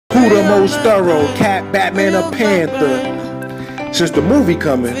the most thorough? Cat, Batman, or Panther? Since the movie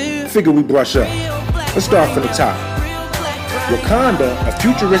coming, figure we brush up. Let's start from the top. Wakanda, a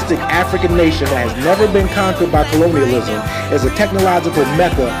futuristic African nation that has never been conquered by colonialism, is a technological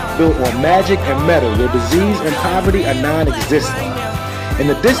mecca built on magic and metal where disease and poverty are non-existent. In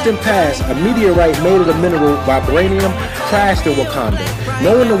the distant past, a meteorite made of the mineral vibranium crashed in Wakanda.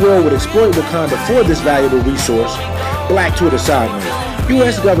 Knowing the world would exploit Wakanda for this valuable resource, Black Twitter side note,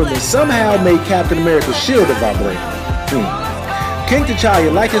 U.S. government somehow made Captain America's shield of vibranium. King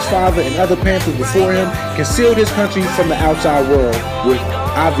T'Challa, like his father and other Panthers before him, concealed his country from the outside world with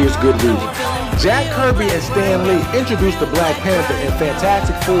obvious good reasons. Jack Kirby and Stan Lee introduced the Black Panther in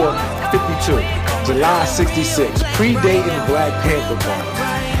Fantastic Four 52, July 66, predating the Black Panther party.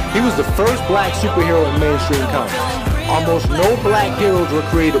 He was the first black superhero in mainstream comics. Almost no black heroes were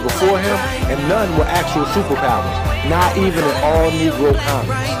created before him, and none were actual superpowers, not even in all-Negro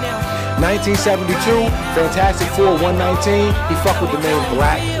comics. 1972, Fantastic Four 119, he fucked with the name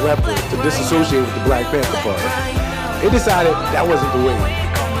Black Leopard to disassociate with the Black Panther party. They decided that wasn't the way.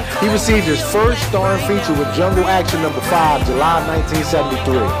 He received his first starring feature with Jungle Action #5, July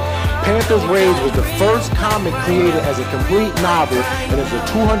 1973. Panther's Rage was the first comic created as a complete novel and is a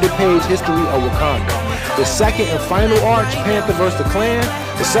 200-page history of Wakanda. The second and final arc, Panther vs. the Klan,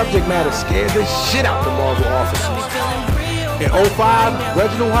 the subject matter scared the shit out the Marvel officers. In 2005,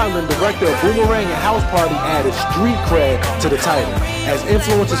 Reginald Hudlin, director of Boomerang and House Party, added street cred to the title. As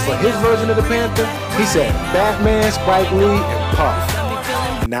influences for his version of the Panther, he said Batman, Spike Lee, and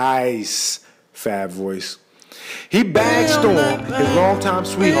Puff. Nice, Fab voice. He bagged Storm, his longtime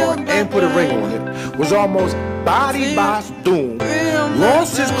sweetheart, and put a ring on it, was almost bodied by Doom,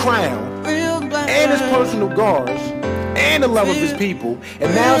 lost his crown, and his personal guards, and the love of his people,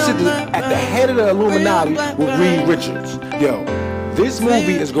 and now sits at the head of the Illuminati with Reed Richards. Yo, this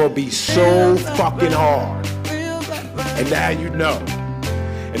movie is gonna be so fucking hard. And now you know.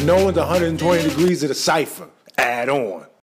 And no one's 120 degrees of the cipher. Add on.